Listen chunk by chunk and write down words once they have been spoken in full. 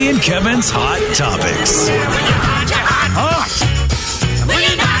Jay and Kevin's Hot Topics.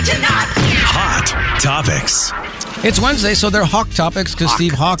 Hot Topics. It's Wednesday, so they're Hawk Topics because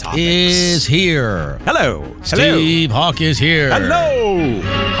Steve Hawk is here. Hello. Steve Hawk is here. Hello.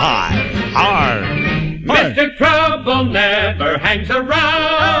 Hi. Mr. Trouble never hangs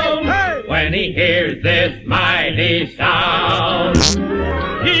around when he hears this mighty sound.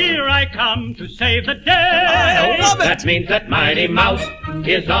 Here I come to save the day. I love it. That means that Mighty Mouse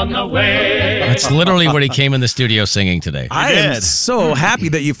is on the way. That's literally what he came in the studio singing today. I am so happy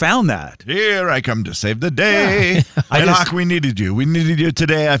that you found that. Here I come to save the day. And Hawk, we needed you. We needed you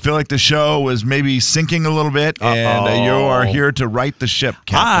today. I feel like the show was maybe sinking a little bit, and you are here to right the ship,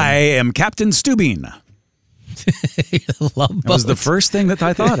 Captain. I am Captain Stubing. Love That was the first thing that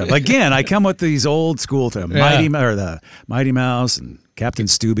I thought of. Again, I come with these old school things. The Mighty Mouse and Captain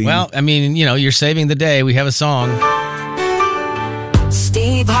Stubing. Well, I mean, you know, you're saving the day. We have a song.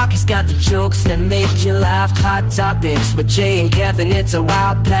 Steve Hawk has got the jokes that make you laugh. Hot Topics with Jay and Kevin, it's a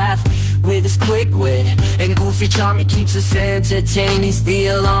wild path. With his quick wit and goofy charm, he keeps us entertained. He's the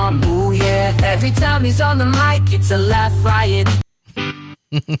alarm, ooh yeah. Every time he's on the mic, it's a laugh riot.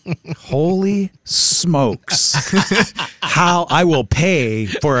 Holy smokes. How I will pay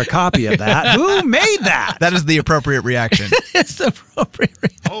for a copy of that. Who made that? That is the appropriate reaction. It's appropriate.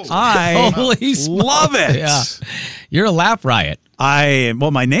 I Holy smokes. love it. Yeah. You're a laugh riot.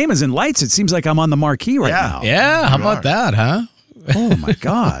 Well, my name is in lights. It seems like I'm on the marquee right now. Yeah, how about that, huh? Oh, my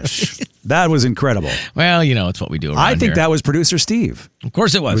gosh. That was incredible. Well, you know, it's what we do around I think here. that was producer Steve. Of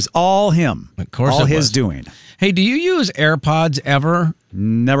course it was. It was all him. Of course all it his was. doing. Hey, do you use AirPods ever?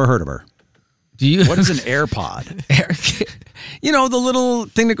 Never heard of her. Do you? What is an AirPod? You know, the little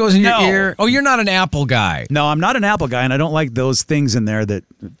thing that goes in your No. ear? Oh, you're not an Apple guy. No, I'm not an Apple guy, and I don't like those things in there that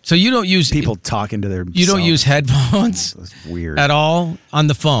So you don't use people talking to their You don't use headphones That's weird. at all on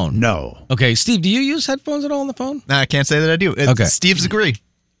the phone? No. Okay, Steve, do you use headphones at all on the phone? I can't say that I do. Okay. Steve's agree.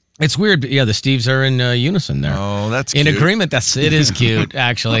 It's weird, but yeah, the Steves are in unison there. Oh, that's in cute. agreement. It is cute,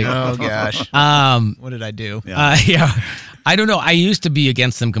 actually. Oh, gosh. What did I do? Yeah. I don't know. I used to be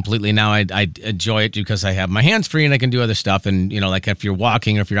against them completely. Now I enjoy it because I have my hands free and I can do other stuff. And, you know, like if you're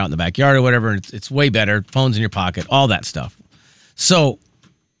walking or if you're out in the backyard or whatever, it's way better. Phone's in your pocket, all that stuff. So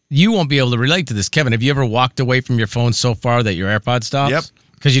you won't be able to relate to this. Kevin, have you ever walked away from your phone so far that your AirPod stops? Yep.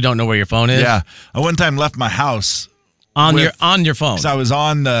 Because you don't know where your phone is? Yeah. I one time left my house. On your phone. Because I was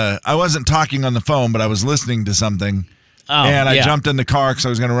I wasn't talking on the phone, but I was listening to something. Oh, and I yeah. jumped in the car because I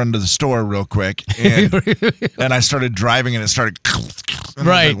was going to run to the store real quick. And, and I started driving and it started. And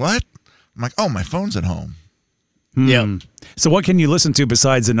I was like, what? I'm like, oh, my phone's at home. Yeah. So what can you listen to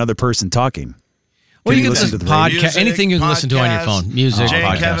besides another person talking? Well, you can listen listen to to the podcast, Music, anything you can listen to on your podcast, phone. Music, Jay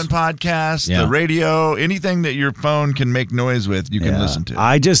and podcast. Kevin podcast, Yeah. the radio, anything that your phone can make noise with, you can listen to.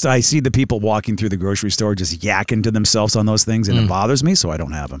 I see the people walking through the grocery store just yakking to themselves on those things, and it bothers me, so I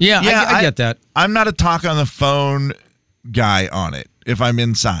don't have them. Yeah, I get that. I'm not a talk on the phone guy on it if I'm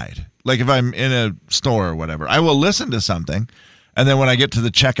inside. Like if I'm in a store or whatever. I will listen to something, and then when I get to the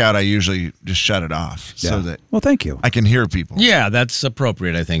checkout, I usually just shut it off so that Well, thank you. I can hear people. Yeah, that's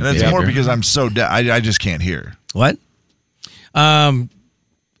appropriate, I think. And it's behavior. more because I'm so deaf. I just can't hear. What?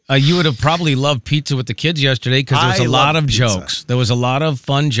 You would have probably loved pizza with the kids yesterday because there was I a lot love of pizza. jokes. There was a lot of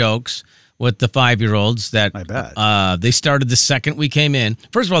fun jokes with the 5-year-olds that I bet. they started the second we came in.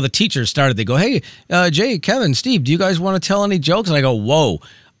 First of all, the teachers started. They go, "Hey, Jay, Kevin, Steve, do you guys want to tell any jokes?" And I go, "Whoa,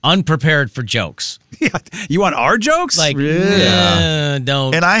 unprepared for jokes." Yeah. You want our jokes? Like, really?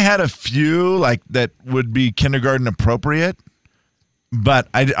 don't. And I had a few like that would be kindergarten appropriate, but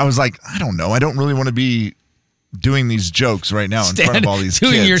I was like, I don't know. I don't really want to be doing these jokes right now in front of all these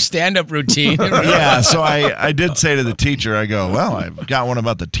doing kids. your stand-up routine. Yeah, so I did say to the teacher, I go, well, I've got one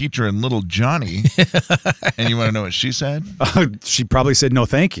about the teacher and little Johnny. And you want to know what she said? She probably said no,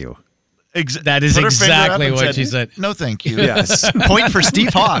 thank you. That is Put her finger up exactly and what she said. No, thank you. Yes. Point for Steve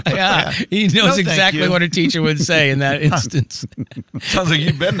Hawk. Yeah, he knows No, thank exactly you. what a teacher would say in that instance. Sounds like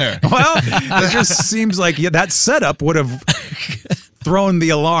you've been there. Well, it just seems like that setup would have thrown the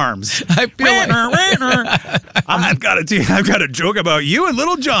alarms. I feel like I've got a joke about you and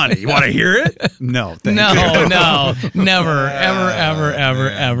little Johnny. You want to hear it? No, thank you. no, never,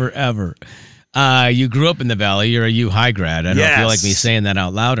 ever. You grew up in the Valley. You're a U High grad. I don't feel like me Yes. saying that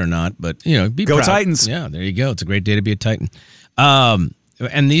out loud or not, but be Go proud. Titans. Yeah, there you go. It's a great day to be a Titan.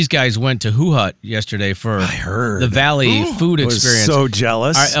 And these guys went to Who Hut yesterday for the Valley food I was experience. so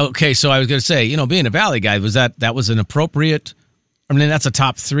jealous. All right, okay, so I was going to say, being a Valley guy, that was an appropriate? I mean, that's a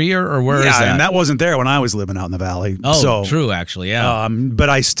top 3 or where is that? and that wasn't there when I was living out in the Valley. Oh, so, true, actually, yeah. But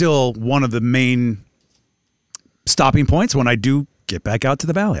I still, one of the main stopping points when I do get back out to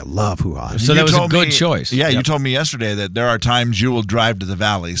the valley. I love Hoo Ha. So You that was a told good me- choice. Yeah, you told me yesterday that there are times you will drive to the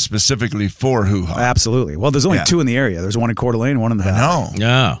valley specifically for Hoo Ha. Absolutely. Well, there's only Yeah. 2 in the area. There's one in Coeur d'Alene and one in the valley. No.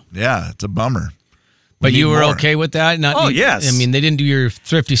 Yeah. Yeah, it's a bummer. But We you need were more. okay with that? Not, Oh, yes. I mean, they didn't do your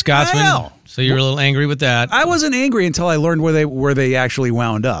Thrifty Scotsman, No. so you were a little angry with that. I wasn't angry until I learned where they actually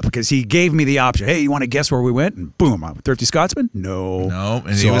wound up because he gave me the option. Hey, you want to guess where we went? And boom, I'm Thrifty Scotsman. No,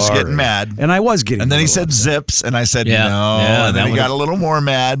 And he was Sorry. getting mad. and I was getting. And then a he little said upset. Zips, and I said Yeah. no. Yeah, and that then he would've- got a little more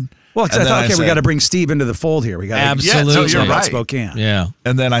mad. Well, 'cause And I then thought, okay, we said- got to bring Steve into the fold here. We got Absolutely. Yeah, so you're right. Spokane. Yeah.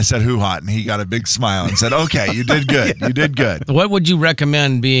 And then I said Hoo Ha, and he got a big smile and said, "Okay, you did good. You did good." What would you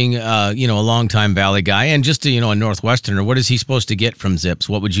recommend being, a longtime Valley guy and just a Northwesterner? What is he supposed to get from Zips?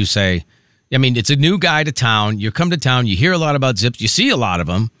 What would you say? I mean, it's a new guy to town. You come to town, you hear a lot about Zips, you see a lot of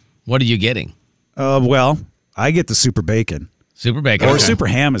them. What are you getting? Well, I get the super bacon Super bacon. or Okay. super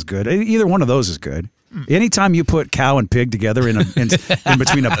ham is good. Either one of those is good. Anytime you put cow and pig together in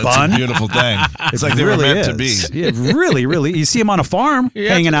between a That's bun, a beautiful thing. It's like they really were meant is. to be. Yeah, really, really. You see them on a farm Yeah,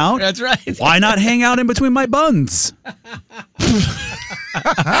 hanging out. That's right. Why not hang out in between my buns?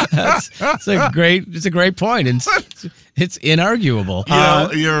 It's a great point. It's inarguable.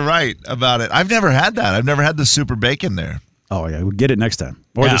 You're right about it. I've never had that. I've never had the super bacon there. Oh yeah, we'll get it next time.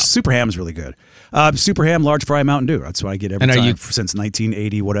 Or Yeah. the super ham is really good. Super ham, large fry, Mountain Dew. That's what I get every And are time you- since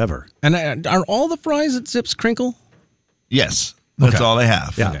 1980, whatever. And are all the fries at Zips crinkle? Yes, that's Okay. all they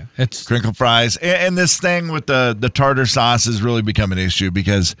have. Yeah. Okay. It's Crinkle fries. And this thing with the tartar sauce has really become an issue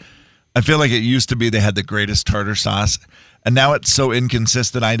because I feel like it used to be they had the greatest tartar sauce. And now it's so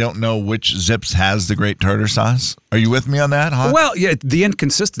inconsistent. I don't know which Zips has the great tartar sauce. Are you with me on that, Hawk? Well, yeah, the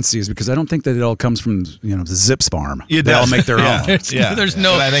inconsistency is because I don't think that it all comes from the Zips farm. It They all does. make their Yeah. own. there's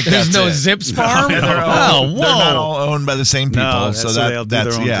no And I think there's that's no it. Zips farm. And they're Oh, They're not whoa! all owned by the same people. No, so they'll do that's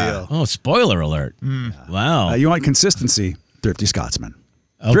their own yeah. deal. Oh, spoiler alert! Wow. You want consistency? Thrifty Scotsman.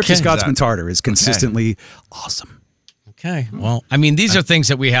 Okay. Thrifty Scotsman Exactly. tartar is consistently awesome. Okay. Well, I mean, these are things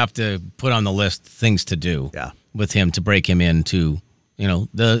that we have to put on the list. Things to do. Yeah. With him to break him into, in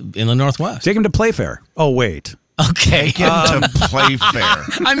the Northwest. Take him to Playfair. Oh wait, Okay. Get to Playfair.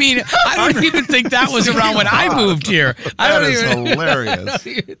 I mean, I don't even think that was around when I moved here. I That don't is even. hilarious.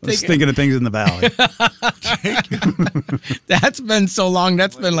 I was thinking of things in the valley. That's been so long.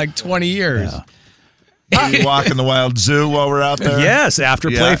 That's been like 20 years. You walk in the wild zoo while we're out there. Yes, after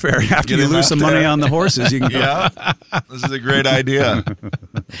Yeah. Playfair, after Get you him lose out some there. money on the horses, you can go. Yeah. This is a great idea.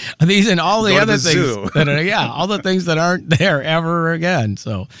 These and all the Go to other the things zoo. that are, all the things that aren't there ever again.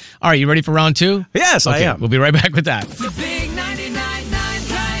 So, all right, you ready for round 2? Yes, I Okay, am. we'll be right back with that. The big 99.9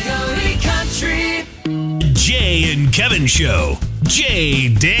 Coyote Country. Jay and Kevin Show. Jay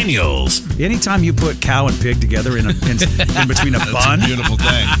Daniels. Anytime you put cow and pig together in between a bun, Beautiful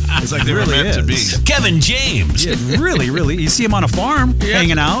thing. It's like they really were meant to be. is. Kevin James. yeah, really, you see them on a farm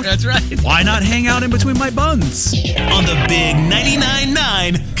hanging out. That's right. Why not hang out in between my buns? On the big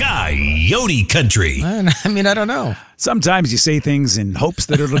 99.9 Coyote Country. I mean, I don't know. Sometimes you say things in hopes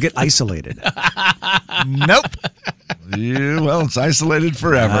that it'll get isolated. Nope. Yeah, well, it's isolated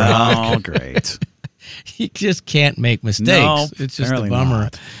forever. Oh, great. You just can't make mistakes. No, it's just a apparently bummer.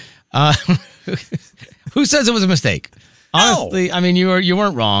 not. Who says it was a mistake? Honestly, I mean, you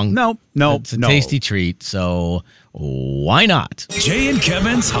weren't wrong. No. It's a tasty treat, so why not? Jay and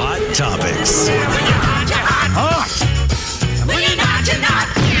Kevin's Hot Topics.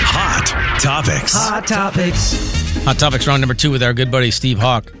 Hot Topics. Hot Topics. Hot Topics round number 2 with our good buddy Steve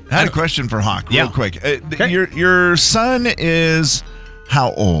Hawk. I had a question for Hawk, real Yeah. quick. Your son is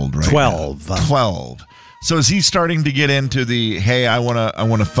how old right 12. now? 12. So is he starting to get into the hey, I want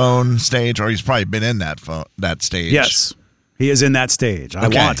a phone stage, or he's probably been in that stage? Yes, he is in that stage. I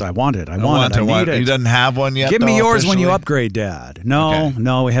Okay. want it. I need it. He doesn't have one yet. Give me though, yours when you officially? upgrade, Dad. No, Okay.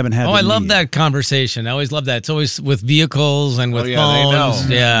 no, we haven't had. Oh, the I love need. that conversation. I always love that. It's always with vehicles and with Oh, yeah, phones.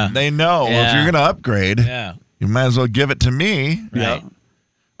 they know. Yeah. They know. Well, if Yeah. you're going to upgrade, Yeah. you might as well give it to me. Right.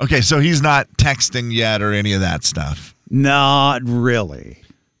 Okay, so he's not texting yet or any of that stuff. Not really.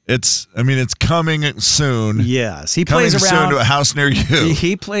 It's coming soon. Yes, he Coming plays soon around. to a house near you.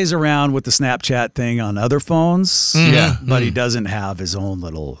 He plays around with the Snapchat thing on other phones. Yeah. but he doesn't have his own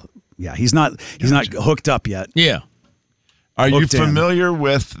little. Yeah, he's not hooked up yet. Yeah. Are you Hooked in. familiar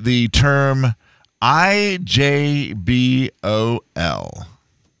with the term IJBOL?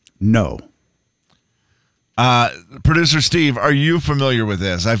 No. Producer Steve, are you familiar with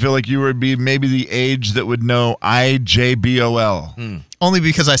this? I feel like you would be maybe the age that would know IJBOL. Only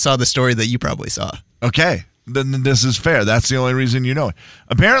because I saw the story that you probably saw. Okay, then this is fair. That's the only reason you know it.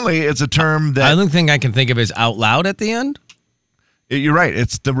 Apparently, it's a term The that only thing I can think of is out loud at the end. you're right.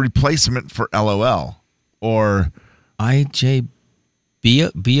 It's the replacement for LOL or IJ.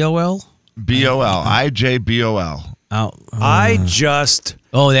 B-O-L? B-O-L. IJBOL. Oh, I just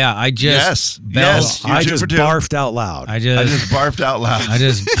yeah. I just. Yes. Yes. I You just 2 for 2. barfed out loud. I just barfed out loud.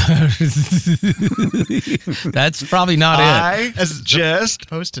 That's probably not it. I just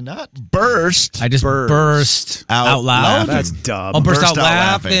Supposed to not. burst I just burst out loud. laughing. That's dumb. Oh, burst out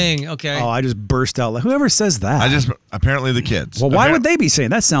laughing. laughing. Okay. Oh, I just burst out loud. Whoever says that? Apparently the kids. Well, why would they be saying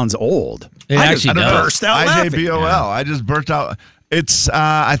that? Sounds old. It actually does. burst out laughing. IJBOL. I just burst out. It's.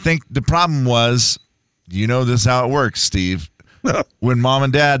 I think the problem was, this is how it works, Steve. When mom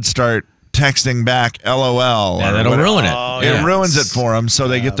and dad start texting back LOL. Yeah, or that'll whatever, ruin it. It ruins it for them, so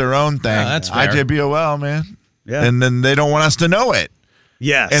they get their own thing. Yeah, that's fair. IJBOL, man. Yeah. And then they don't want us to know it.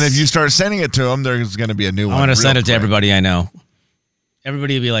 Yes. And if you start sending it to them, there's going to be a new one. I want to send it to real quick. everybody I know.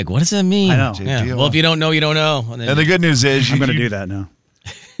 Everybody will be like, what does that mean? I know. Yeah. Well, if you don't know, you don't know. And the good news is, I'm going to do that now.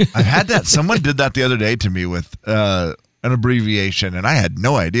 I've had that. Someone did that the other day to me with an abbreviation, and I had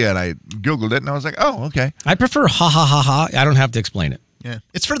no idea. And I Googled it, and I was like, oh, okay. I prefer ha ha ha ha. I don't have to explain it. Yeah.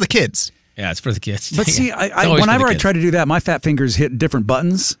 It's for the kids. Yeah, it's for the kids. But see, It's always for whenever the I kids. try to do that, my fat fingers hit different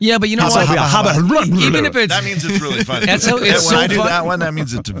buttons. Yeah, but you know So what? I'll be Even if it's That means it's really funny. It's so- it's when so I do fun- that one, that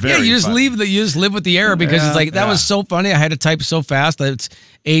means it's very yeah, you just funny. you just live with the error because it's like that was so funny. I had to type so fast that it's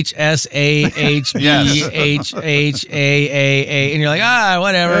HSAHBHHAAA, and you're like,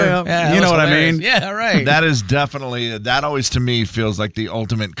 whatever. Yeah, that you know was what I hilarious. mean. Yeah, right. That is definitely, that always to me feels like the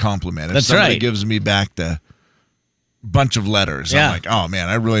ultimate compliment. If That's somebody right. gives me back the bunch of letters, Yeah. I'm like, oh man,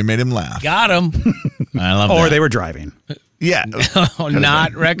 I really made him laugh. Got him. I love Or that. they were driving. Yeah. Oh,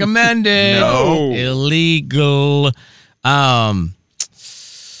 not recommended. No. Illegal. Are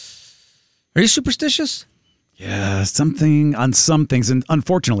you superstitious? Yeah, something on some things, and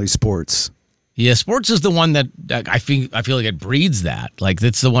unfortunately, sports. Yeah, sports is the one that I feel like it breeds that. Like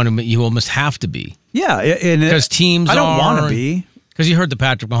that's the one you almost have to be. Yeah, Because teams I don't want to are- be. Because you heard the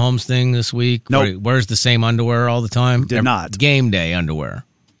Patrick Mahomes thing this week. Nope. Where he wears the same underwear all the time. Did not. Game day underwear.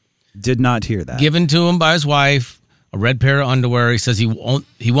 Did not hear that. Given to him by his wife, a red pair of underwear. He says he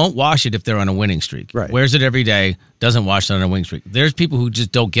won't wash it if they're on a winning streak. Right. Wears it every day, doesn't wash it on a winning streak. There's people who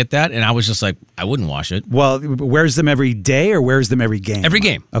just don't get that, and I was just like, I wouldn't wash it. Well, wears them every day or wears them every game? Every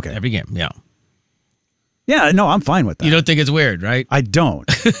game. Okay. Every game, yeah. Yeah, no, I'm fine with that. You don't think it's weird, right? I don't.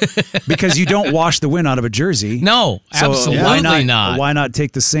 Because you don't wash the win out of a jersey. No, So absolutely why not. Why not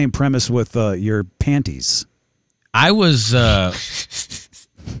take the same premise with your panties? I was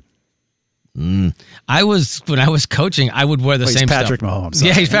when I was coaching, I would wear the Well, he's same Patrick stuff. Mahomes.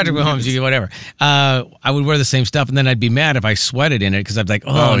 Yeah, he's Patrick Mahomes. You get whatever. I would wear the same stuff, and then I'd be mad if I sweated in it because I'd be like,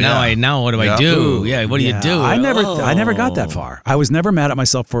 Oh, yeah. now what do I Yeah. do? Ooh. Yeah, what do you do? I never got that far. I was never mad at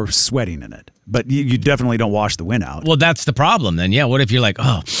myself for sweating in it. But you definitely don't wash the win out. Well, that's the problem then. Yeah, what if you're like,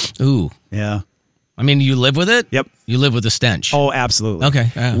 ooh. Yeah. I mean, you live with it? Yep. You live with the stench. Oh, absolutely.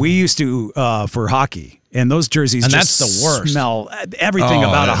 Okay, yeah. We used to for hockey, and those jerseys And just that's the worst. smell. Everything Oh,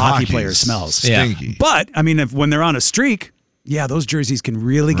 about a yeah, hockey hockey player is smells. Yeah. Stinky. But I mean, when they're on a streak, yeah, those jerseys can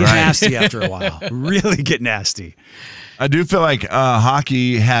really get Right. nasty after a while. Really get nasty. I do feel like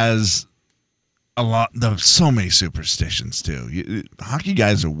hockey has so many superstitions too. Hockey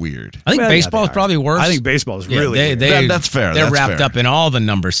guys are weird. I think Well, baseball yeah, is they probably are. worse. I think baseball is Yeah, really weird. That's fair. They're That's wrapped fair. up in all the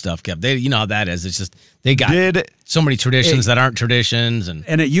number stuff, Kev. You know how that is. It's just they got Did so many traditions that aren't traditions, and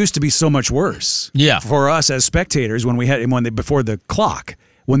And it used to be so much worse. Yeah. For us as spectators, before the clock,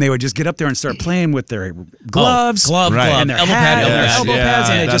 when they would just get up there and start playing with their gloves, glove, Right. glove, and their elbow hat, pad, and their yes, elbow yeah, pads,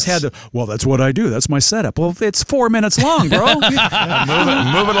 and they just had that's- well, that's what I do. That's my setup. Well, it's 4 minutes long, bro.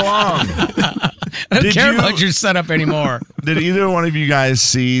 move it along. I don't Did care you- about your setup anymore. Did either one of you guys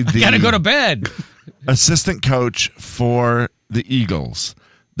see the Gotta go to bed. assistant coach for the Eagles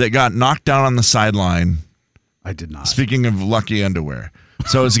that got knocked down on the sideline? I did not. Speaking of lucky underwear.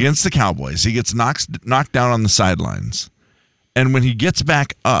 So it's against the Cowboys. He gets knocked down on the sidelines. And when he gets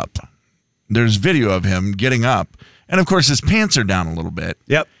back up, there's video of him getting up. And of course, his pants are down a little bit.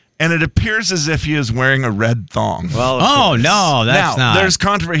 Yep. And it appears as if he is wearing a red thong. Well, of Oh course. no, that's now, not. there's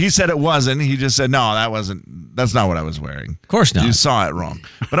controversy. He said it wasn't. He just said, no, that's not what I was wearing. Of course not. You saw it wrong.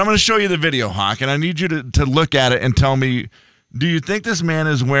 But I'm going to show you the video, Hawk, and I need you to look at it and tell me, do you think this man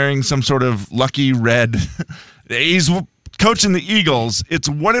is wearing some sort of lucky red? He's coaching the Eagles. It's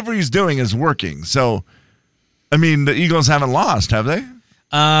whatever he's doing is working. So, I mean, the Eagles haven't lost, have they?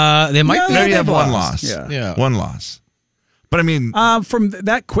 They might be. Maybe they've have one lost. loss. Yeah. One loss. But I mean, From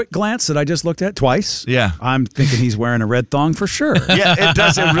that quick glance that I just looked at twice, Yeah. I'm thinking he's wearing a red thong for sure. yeah, it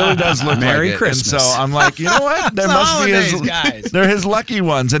does. It really does look Merry like it. Christmas. And so I'm like, you know what? There must be holidays, guys. they're his lucky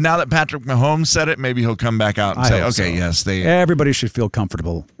ones. And now that Patrick Mahomes said it, maybe he'll come back out and I say, hope okay, so. yes, they. Everybody should feel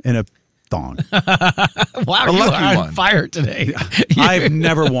comfortable in a thong. Wow, A you lucky are on one. fire today. I've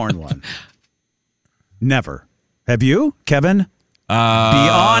never worn one. Never. Have you, Kevin? Be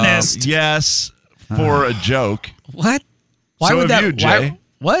honest. Yes, for a joke. What? Why So would have that? you, Jay.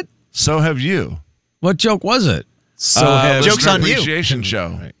 What? So have you. What joke was it? So have Joke's on you. Appreciation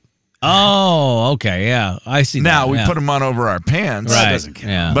show. Oh, okay, yeah, I see. Now that, we yeah. put them on over our pants, right. doesn't count.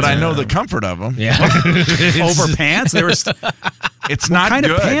 Yeah, but I know the comfort of them. yeah. over pants. There was It's what not kind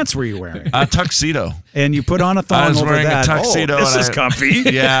good. of pants were you wearing? A tuxedo. And you put on a I thong was over wearing that. a tuxedo. Oh, this and is comfy.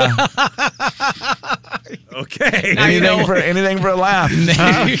 Yeah. Okay. Now you know. anything for a laugh.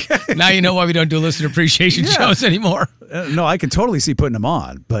 Now you know why we don't do listener appreciation shows anymore. No, I can totally see putting them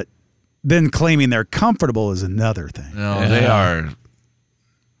on, but then claiming they're comfortable is another thing. No, they are.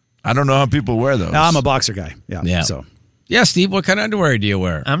 I don't know how people wear those. Now, I'm a boxer guy. Yeah. Yeah. So Yeah, Steve, what kind of underwear do you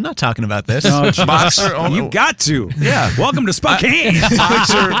wear? I'm not talking about this. boxer. you got to. Yeah. Welcome to Spokane.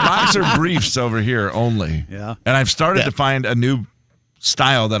 boxer briefs over here only. Yeah. And I've started to find a new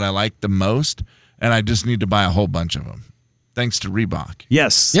style that I like the most, and I just need to buy a whole bunch of them. Thanks to Reebok.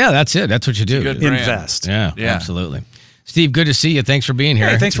 Yes. Yeah, that's it. That's what you do. Good brand. Invest. Yeah, Yeah. absolutely. Steve, good to see you. Thanks for being here.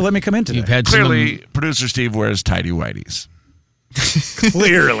 Hey, thanks for letting me come in today. You've had Clearly, producer Steve wears tighty whities.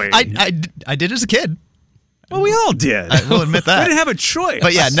 Clearly. I did as a kid. Well, we all did. I will admit that. We didn't have a choice.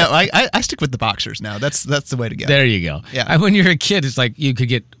 But yeah, no, I stick with the boxers now. That's the way to go. There you go. Yeah. And when you're a kid, it's like you could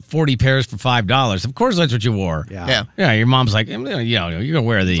get 40 pairs for $5. Of course, that's what you wore. Yeah. Yeah. Your mom's like, you're gonna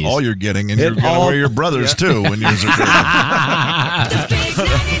wear these. All you're getting, and you're going to all- wear your brothers too when you're a kid. Big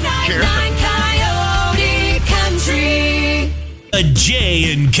 99.9 Coyote Country. A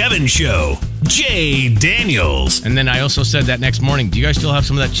Jay and Kevin Show. Jay Daniels. And then I also said that next morning, do you guys still have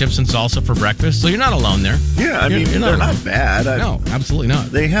some of that chips and salsa for breakfast? So you're not alone there. Yeah, I mean, You're they're not bad. No, absolutely not.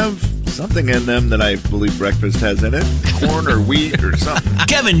 They have something in them that I believe breakfast has in it. Corn or wheat or something.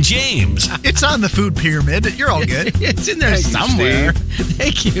 Kevin James. It's on the food pyramid. You're all good. It's in there Thank you, somewhere.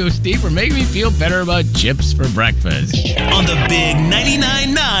 Thank you, Steve, for making me feel better about chips for breakfast. On the big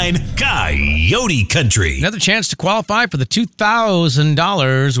 99.9 Coyote Country. Another chance to qualify for the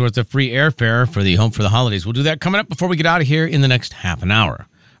 $2,000 worth of free airfare for the Home for the Holidays. We'll do that coming up before we get out of here in the next half an hour.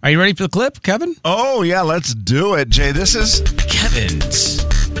 Are you ready for the clip, Kevin? Oh, yeah, let's do it, Jay. This is Kevin's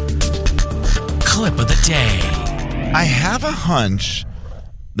clip of the day. I have a hunch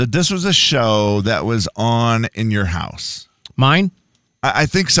that this was a show that was on in your house. Mine? I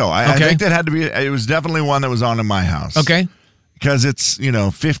think so. I Okay. think that had to be, it was definitely one that was on in my house. Okay. Because it's,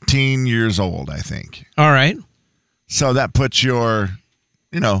 15 years old, I think. All right. So that puts your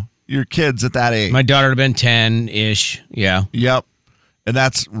kids at that age. My daughter would have been 10-ish. Yeah. Yep. And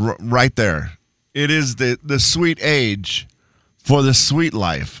that's right there. It is the sweet age for the sweet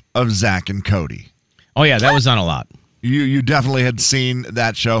life of Zach and Cody. Oh, yeah, that was on a lot. You definitely had seen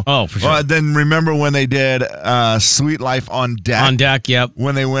that show. Oh, for sure. Well, then remember when they did Sweet Life on Deck? On deck, yep.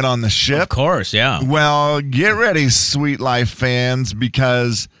 When they went on the ship? Of course, yeah. Well, get ready, Sweet Life fans,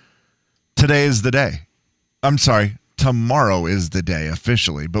 because today is the day. I'm sorry, tomorrow is the day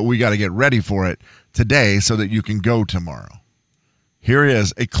officially, but we got to get ready for it today so that you can go tomorrow. Here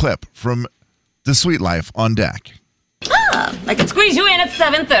is a clip from the Sweet Life on Deck. I can squeeze you in at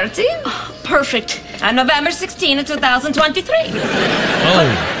 7:30. Perfect. On November 16, 2023.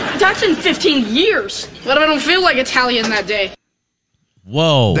 Oh, That's in 15 years. What if I don't feel like Italian that day?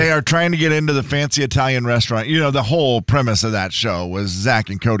 whoa. They are trying to get into the fancy Italian restaurant. The whole premise of that show was Zach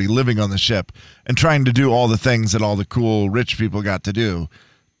and Cody living on the ship and trying to do all the things that all the cool rich people got to do,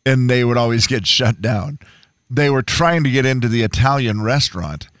 and they would always get shut down. They were trying to get into the Italian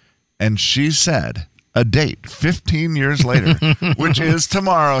restaurant, and she said a date 15 years later, which is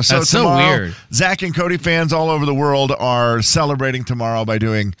tomorrow. So That's so tomorrow, weird. Zach and Cody fans all over the world are celebrating tomorrow by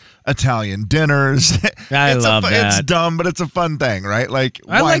doing Italian dinners. I love It's that. dumb, but it's a fun thing, right? Like,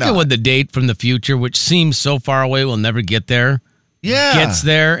 I why like not? it with the date from the future, which seems so far away we'll never get there. Yeah. Gets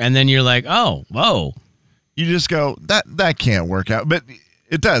there, and then you're like, oh, whoa. You just go, that can't work out. But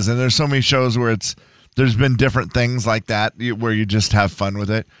it does. And there's so many shows where there's been different things like that where you just have fun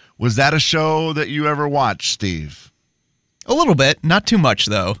with it. Was that a show that you ever watched, Steve? A little bit, not too much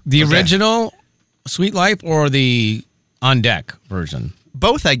though. The Okay. original Sweet Life or the on deck version?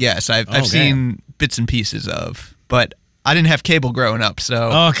 Both, I guess. I've Okay. seen bits and pieces of, but I didn't have cable growing up, so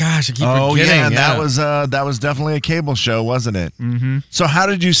Oh, gosh, I keep Oh, forgetting. yeah. And that was definitely a cable show, wasn't it? Mm-hmm. So how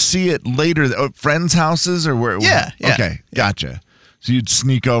did you see it later? Friends' houses or where? Yeah. Okay, gotcha. So you'd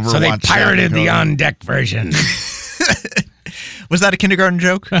sneak over So and they watch pirated Zach and the Cody. on deck version. was that a kindergarten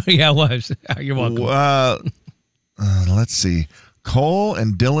joke? Yeah, it was. You're welcome. Let's see. Cole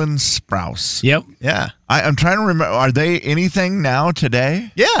and Dylan Sprouse. Yep. Yeah. I'm trying to remember. Are they anything now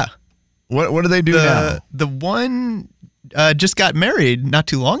today? Yeah. What do they do now? The one just got married not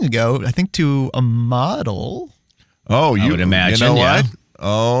too long ago, I think, to a model. Oh, I would imagine, You know yeah.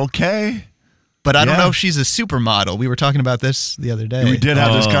 what? Okay. But I don't Yeah. know if she's a supermodel. We were talking about this the other day. We did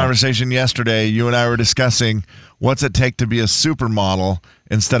have this conversation yesterday. You and I were discussing what's it take to be a supermodel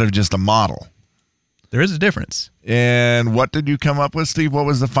instead of just a model. There is a difference. And what did you come up with, Steve? What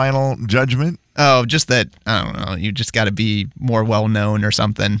was the final judgment? Oh, just that, I don't know, you just got to be more well-known or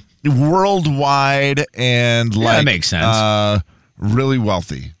something. Worldwide and that makes sense. Really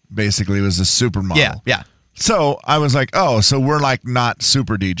wealthy, basically, was a supermodel. Yeah. So I was like, oh, so we're like not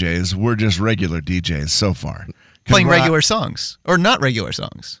super DJs. We're just regular DJs so far. 'Cause Playing we're not- regular songs. Or not regular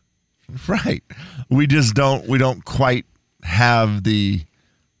songs. Right. We don't quite have the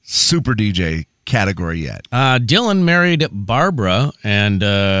super DJ category yet. Dylan married Barbara, and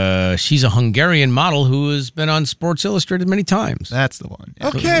she's a Hungarian model who has been on Sports Illustrated many times. That's the one. Yeah.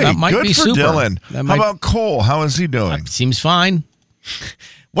 Okay, that might good be for super. Dylan. That How might- about Cole? How is he doing? Seems fine.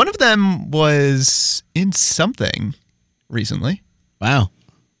 One of them was in something recently. Wow.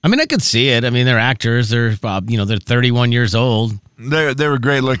 I mean, I could see it. I mean, they're actors. They're they're 31 years old. They were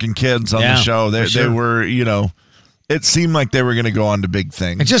great looking kids on the show. They were, it seemed like they were going to go on to big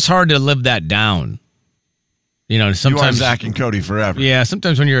things. It's just hard to live that down. Sometimes you are Zach and Cody forever. Yeah,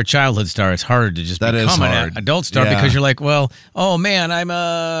 sometimes when you're a childhood star, it's harder to just That is become an hard. adult star Yeah. because you're like, well, oh man, I'm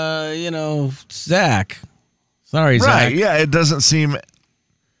Zach. Sorry, Right. Zach. Yeah. It doesn't seem.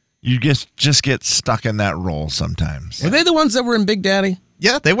 You just get stuck in that role sometimes. Were they the ones that were in Big Daddy?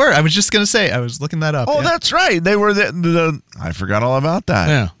 Yeah, they were. I was just going to say, I was looking that up. Oh, yeah. that's right. They were the. I forgot all about that.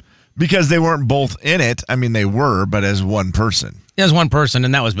 Yeah. Because they weren't both in it. I mean, they were, but as one person. As one person,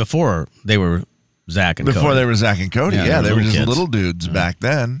 and that was before they were Zach and Before Cody. they were Zach and Cody. Yeah, Yeah, they they were were just little kids. little dudes back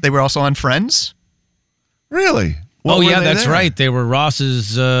then. They were also on Friends. Really? What Oh were yeah, they that's there? right. They were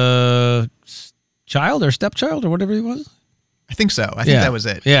Ross's child or stepchild or whatever he was. I think so. I think that was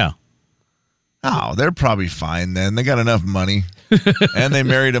it. Yeah. Oh, they're probably fine then. They got enough money, and they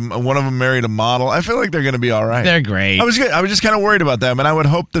married one of them married a model. I feel like they're going to be all right. They're great. I was just kind of worried about them, and I would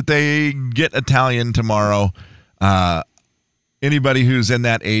hope that they get Italian tomorrow. Anybody who's in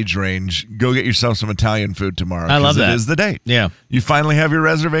that age range, go get yourself some Italian food tomorrow. I love 'cause that. It is the date. Yeah. You finally have your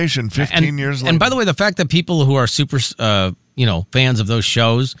reservation 15 years later. And by the way, the fact that people who are super, fans of those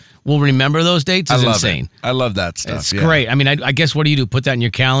shows will remember those dates is I love insane. it. I love that stuff. It's yeah. great. I mean, I guess what do you do? Put that in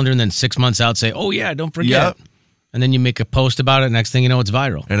your calendar and then 6 months out say, oh, yeah, don't forget. Yep. And then you make a post about it. Next thing you know, it's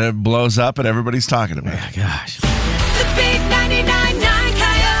viral. And it blows up, and everybody's talking about it. Gosh. The big 99.9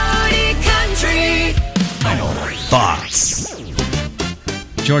 Coyote Country. Thoughts.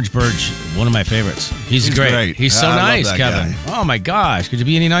 George Burge, one of my favorites. He's great. He's so I love nice, that Kevin. guy. Oh, my gosh. Could you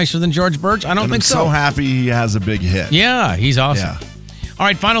be any nicer than George Burge? I don't And think I'm so happy he has a big hit. Yeah, he's awesome. Yeah. All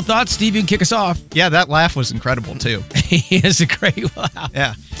right, final thoughts. Steve, you can kick us off. Yeah, that laugh was incredible, too. He is a great laugh.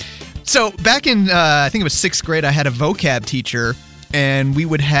 Yeah. So back in, I think it was 6th grade, I had a vocab teacher, and we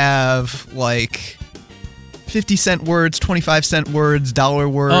would have like 50-cent words, 25-cent words, dollar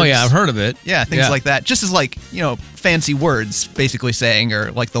words. Oh, yeah, I've heard of it. Yeah, things like that. Just as like, fancy words, basically saying,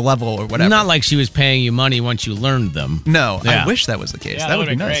 or like the level or whatever. Not like she was paying you money once you learned them. No, Yeah. I wish that was the case. Yeah, that would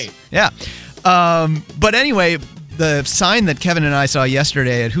be would've been nice. great. Yeah. But anyway, the sign that Kevin and I saw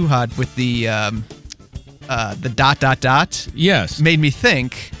yesterday at Hoo Hot with the ... Yes. made me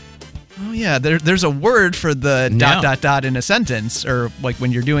think, oh yeah, there's a word for the ... in a sentence, or like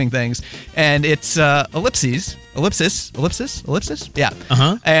when you're doing things, and it's ellipses. Ellipsis. Yeah.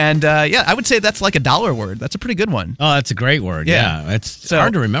 Uh-huh. And I would say that's like a dollar word. That's a pretty good one. Oh, that's a great word. Yeah. Yeah. It's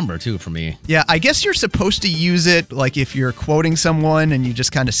hard to remember, too, for me. Yeah, I guess you're supposed to use it like if you're quoting someone and you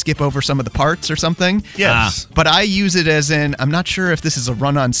just kind of skip over some of the parts or something. Yes. But I use it as in, I'm not sure if this is a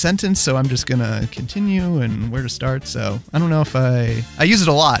run-on sentence, so I'm just going to continue and where to start. So I don't know if I use it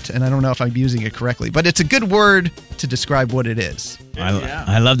a lot, and I don't know if I'm using it correctly. But it's a good word to describe what it is.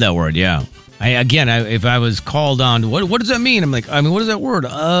 I love that word, yeah. If I was called on, what does that mean? I'm like, what is that word?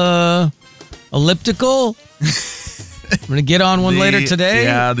 Elliptical? I'm going to get on one later today.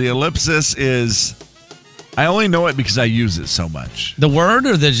 Yeah, the ellipsis is. I only know it because I use it so much. The word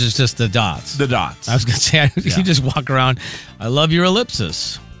or just the dots? The dots. I was going to say, you just walk around. I love your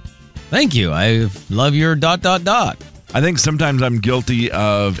ellipsis. Thank you. I love your ... I think sometimes I'm guilty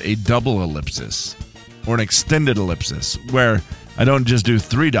of a double ellipsis or an extended ellipsis where I don't just do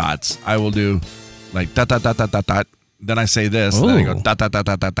 3 dots. I will do like ... Then I say this, and then I go ...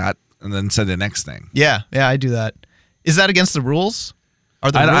 and then say the next thing. Yeah, I do that. Is that against the rules?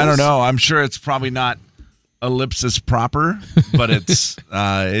 Are there rules? I don't know. I'm sure it's probably not ellipsis proper, but it's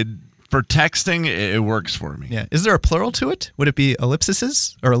it For texting, it works for me. Yeah. Is there a plural to it? Would it be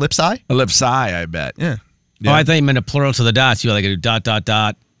ellipses or ellipsi? Ellipsi, I bet. Yeah. Oh, I thought you meant a plural to the dots. You like a dot, dot,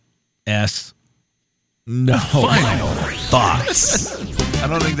 dot, S. No. Final thoughts. I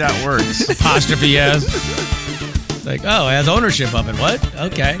don't think that works. Apostrophe S. Like, oh, it has ownership of it. What?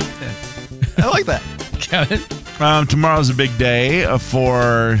 Okay. I like that. Kevin? Tomorrow's a big day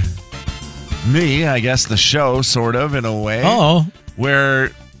for me, I guess, the show, sort of, in a way. Oh.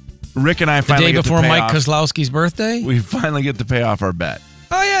 Where Rick and I The finally day get before to pay Mike off. Kozlowski's birthday? We finally get to pay off our bet.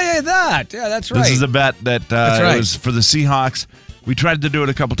 Oh, yeah, that. Yeah, that's right. This is a bet that That's right. was for the Seahawks. We tried to do it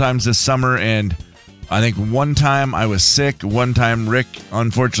a couple times this summer, and I think one time I was sick. One time Rick,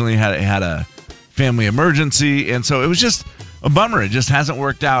 unfortunately, had a family emergency, and so it was just a bummer. It just hasn't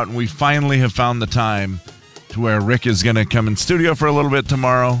worked out, and we finally have found the time to where Rick is going to come in studio for a little bit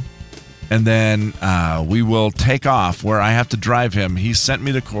tomorrow, and then we will take off where I have to drive him. He sent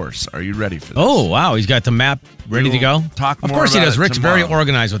me the course. Are you ready for this? Oh, wow. He's got the map ready to go? Talk Of more course he about does. it Rick's very tomorrow.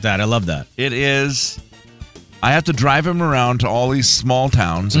 organized with that. I love that. It is. I have to drive him around to all these small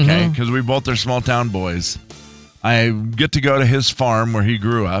towns, okay? Because we both are small town boys. I get to go to his farm where he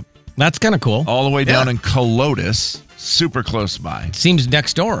grew up, That's kind of cool. all the way down in Colotis, super close by. Seems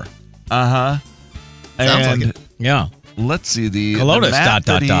next door. Uh huh. Sounds like And it. Yeah. let's see the Colotis, map dot,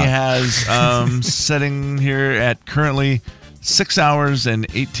 that dot, he dot. has sitting here at currently 6 hours and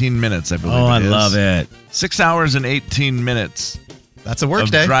 18 minutes. I believe. Oh, I it is. love it. 6 hours and 18 minutes. That's a work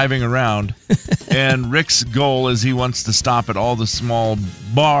of day. driving around. And Rick's goal is he wants to stop at all the small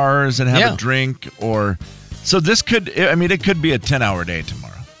bars and have a drink so this could, I mean, it could be a 10-hour day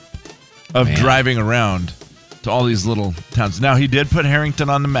tomorrow of driving around to all these little towns. Now, he did put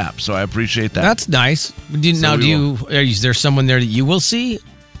Harrington on the map, so I appreciate that. That's nice. Is there someone there that you will see?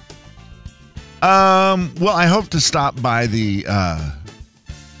 Well, I hope to stop by the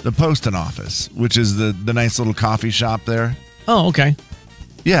posting office, which is the nice little coffee shop there. Oh, okay.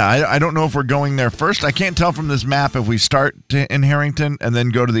 Yeah, I don't know if we're going there first. I can't tell from this map if we start in Harrington and then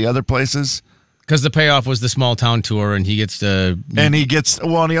go to the other places. Because the payoff was the small town tour, and he gets to... And he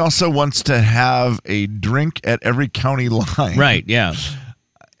also wants to have a drink at every county line. Right, yeah.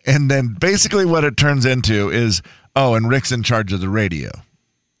 And then basically what it turns into is, and Rick's in charge of the radio.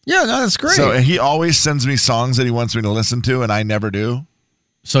 Yeah, no, that's great. So he always sends me songs that he wants me to listen to, and I never do.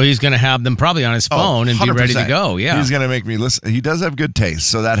 So he's going to have them probably on his phone and be ready to go. Yeah. He's going to make me listen. He does have good taste,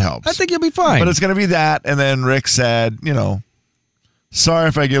 so that helps. I think you'll be fine. But it's going to be that. And then Rick said, sorry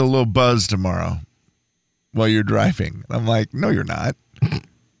if I get a little buzz tomorrow while you're driving. I'm like, no, you're not.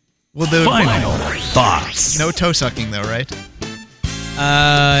 Well, the Final thoughts. no toe sucking though, right?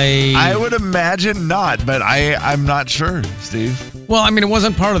 I would imagine not, but I'm not sure, Steve. Well, I mean, it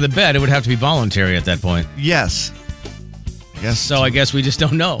wasn't part of the bet. It would have to be voluntary at that point. Yes. So I guess we just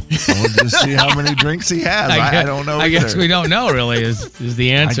don't know. We'll just see how many drinks he has. I don't know. I guess either. we don't know, really, is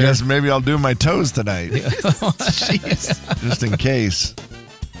the answer. I guess maybe I'll do my toes tonight. Just in case.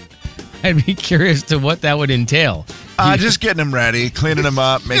 I'd be curious to what that would entail. Just getting them ready, cleaning them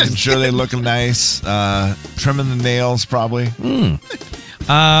up, making sure they look nice, trimming the nails probably.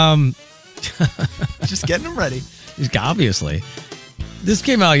 Just getting them ready. Obviously. This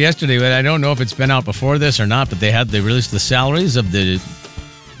came out yesterday, but I don't know if it's been out before this or not, but they released the salaries of the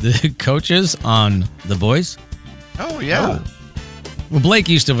coaches on The Voice. Oh, yeah. Well, Blake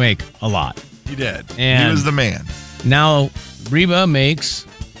used to make a lot. He did. And he was the man. Now, Reba makes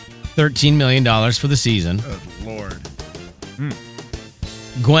 $13 million for the season. Good Lord.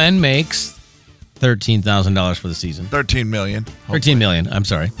 Gwen makes $13,000 for the season. $13 million. $13 million, I'm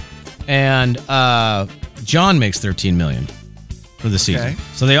sorry. And John makes $13 million for the season.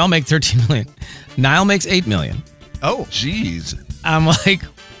 So they all make $13 million. Niall makes $8 million. Oh, jeez. I'm like...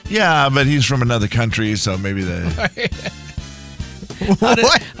 Yeah, but he's from another country, so maybe How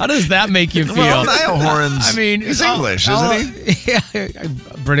does that make you feel? Well, Niall Horan's he's English, isn't he? Yeah,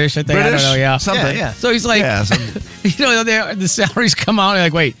 British, I think. I don't know, yeah. Something. Yeah. So he's like, the salaries come out, and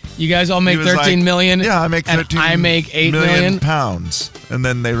like, wait, you guys all make $13 million? Yeah, I make 13 and I make $8 million pounds. And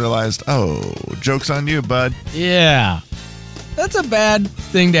then they realized, joke's on you, bud. Yeah. That's a bad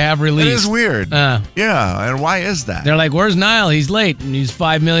thing to have released. It is weird. Yeah, and why is that? They're like, where's Niall? He's late, and he's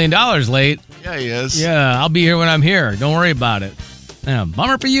 $5 million late. Yeah, he is. Yeah, I'll be here when I'm here. Don't worry about it. Yeah,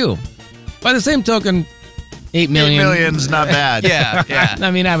 bummer for you. By the same token, $8 million. $8 million's not bad. Yeah.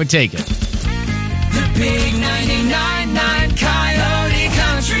 I mean, I would take it. The big 99.9 Coyote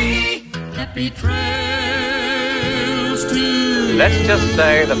Country. Happy trails to you. Let's just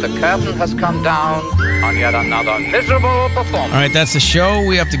say that the curtain has come down on yet another miserable performance. All right, that's the show.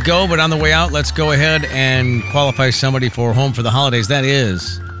 We have to go, but on the way out, let's go ahead and qualify somebody for Home for the Holidays. That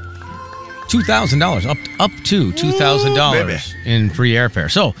is $2,000, up to $2,000 in free airfare.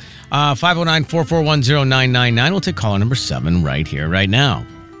 So 509-441-0999. We'll take caller number 7 right here, right now.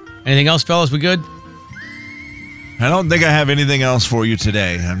 Anything else, fellas? We good? I don't think I have anything else for you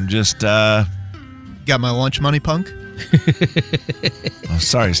today. I'm just Got my lunch money, punk? Oh,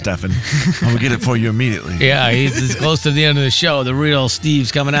 sorry, Stefan. I will get it for you immediately. Yeah, he's close to the end of the show. The real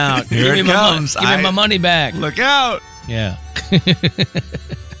Steve's coming out. Here it comes. Give me my money back. Look out. Yeah.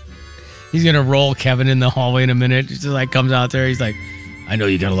 He's going to roll Kevin in the hallway in a minute. Just like comes out there. He's like, I know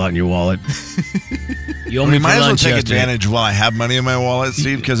you got a lot in your wallet. You owe me for might as well lunch take yesterday. advantage while I have money in my wallet,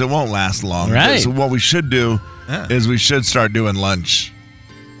 Steve, because it won't last long. Right. So what we should do is we should start doing lunch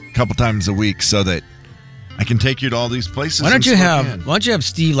a couple times a week so that I can take you to all these places. Why don't you have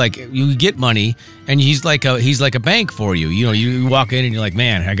Steve, like, you get money and he's like a bank for you. You know, you walk in and you're like,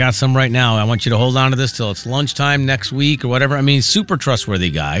 man, I got some right now. I want you to hold on to this till it's lunchtime next week or whatever. I mean, he's a super trustworthy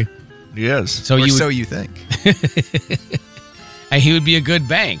guy. He is. So you think. And he would be a good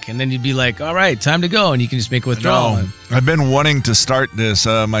bank. And then you'd be like, all right, time to go. And you can just make a withdrawal. No, I've been wanting to start this.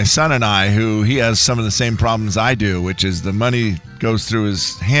 My son and I, he has some of the same problems I do, which is the money goes through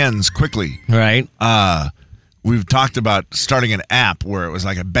his hands quickly. Right. We've talked about starting an app where it was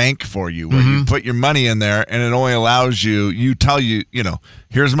like a bank for you, where you put your money in there and it only allows you tell you,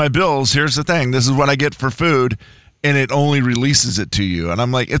 here's my bills, here's the thing, this is what I get for food, and it only releases it to you. And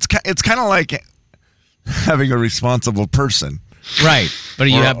I'm like, it's kind of like having a responsible person. Right. But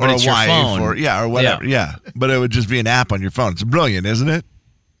but it's your wife phone. or whatever. Yeah. But it would just be an app on your phone. It's brilliant, isn't it?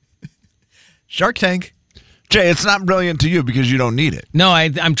 Shark Tank. Jay, it's not brilliant to you because you don't need it. No,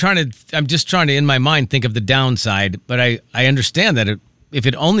 I'm just trying to, in my mind, think of the downside. But I understand that if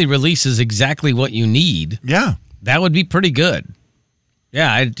it only releases exactly what you need, that would be pretty good.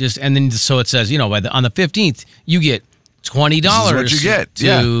 Yeah, and then so it says, on the 15th, you get $20 what you get.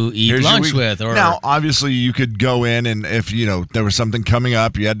 to eat lunch with. Or now, obviously, you could go in and if, there was something coming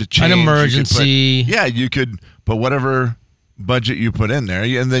up, you had to change. An emergency. You could put whatever budget you put in there,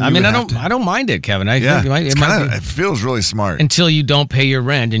 and then I don't mind it, Kevin. I think it feels really smart until you don't pay your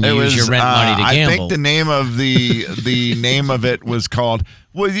rent and you use your rent money to gamble. I think the name of the name of it was called.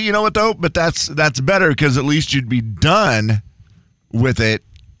 Well, you know what though? But that's better because at least you'd be done with it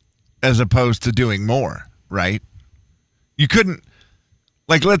as opposed to doing more. Right? You couldn't.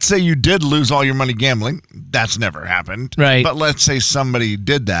 Like, let's say you did lose all your money gambling. That's never happened. Right. But let's say somebody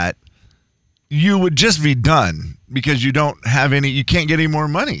did that. You would just be done because you don't have you can't get any more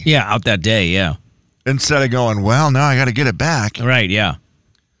money. Yeah, out that day, yeah. Instead of going, well, now I got to get it back. Right, yeah.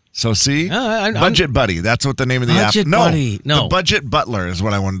 So see? Budget Buddy. That's what the name of the app is. Buddy. No. The Budget Butler is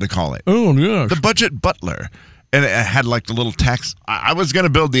what I wanted to call it. Oh, yeah. The Budget Butler. And it had like the little text. I was going to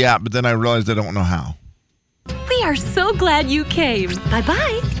build the app, but then I realized I don't know how. We are so glad you came.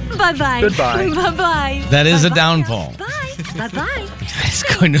 Bye-bye. Bye-bye. Goodbye. Bye-bye. That is a downfall. Bye. Bye-bye.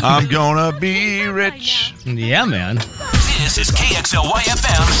 I'm gonna be rich. Yeah, man. This is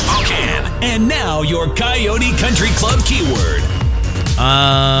KXLY-FM Spokane. And now your Coyote Country Club keyword.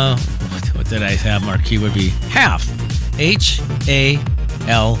 What did I have? Our keyword be half. H-A-L-F.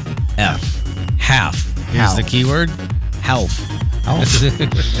 Half is the keyword. Health.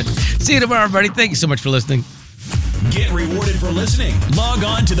 See you tomorrow, everybody. Thank you so much for listening. Get rewarded for listening. Log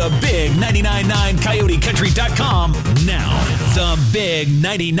on to the Big 99.9 CoyoteCountry.com now. The Big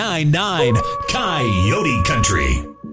 99.9 Coyote Country.